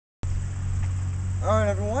Alright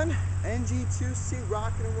everyone, NG2C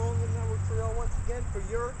rocking and rolling the network for y'all once again for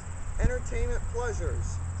your entertainment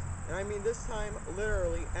pleasures. And I mean this time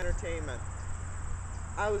literally entertainment.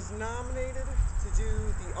 I was nominated to do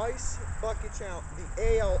the Ice Bucket Challenge,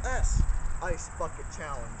 the ALS Ice Bucket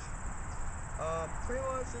Challenge. Pretty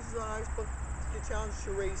much this is an Ice Bucket Challenge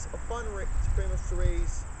to raise a fundraiser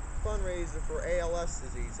for ALS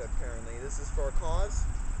disease apparently. This is for a cause.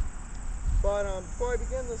 But before I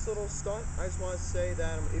begin this little stunt, I just want to say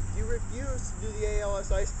that if you refuse to do the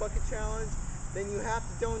ALS Ice Bucket Challenge, then you have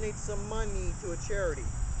to donate some money to a charity.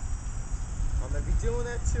 I'm going to be doing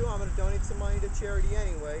that too. I'm going to donate some money to charity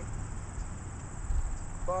anyway.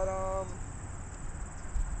 But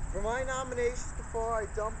for my nominations, before I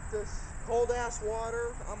dump this cold ass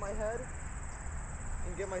water on my head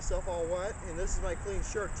and get myself all wet, and this is my clean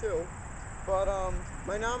shirt too. But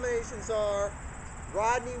my nominations are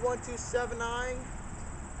Rodney1279,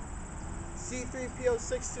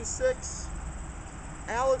 C3PO626,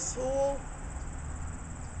 AlexHoule,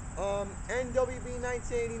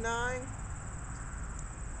 NWB1989,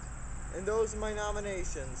 and those are my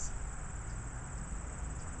nominations.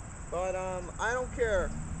 But I don't care.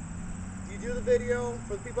 You do the video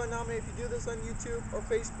for the people I nominate. If you do this on YouTube or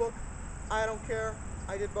Facebook, I don't care.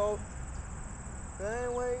 I did both. But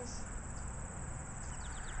anyways,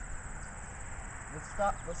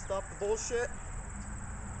 let's stop the bullshit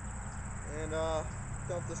and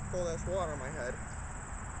dump this cold ass water on my head.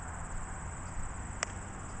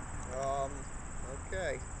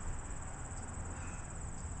 Okay.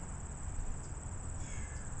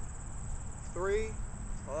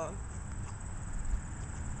 Hold on.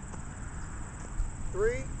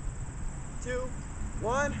 3, 2,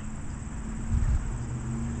 1.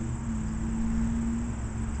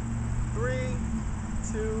 3,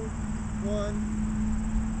 2, 1.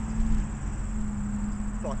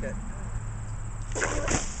 Fuck it.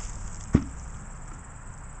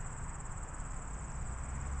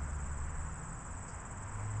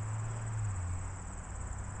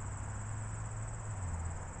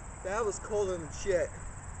 That was colder than shit.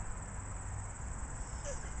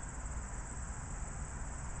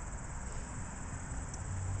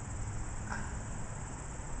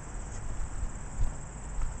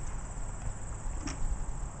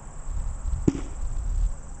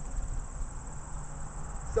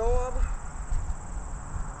 So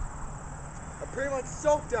I'm pretty much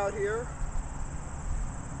soaked out here.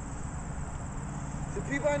 The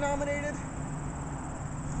people I nominated,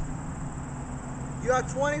 you got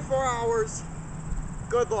 24 hours.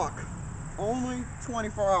 Good luck. Only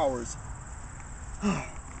 24 hours.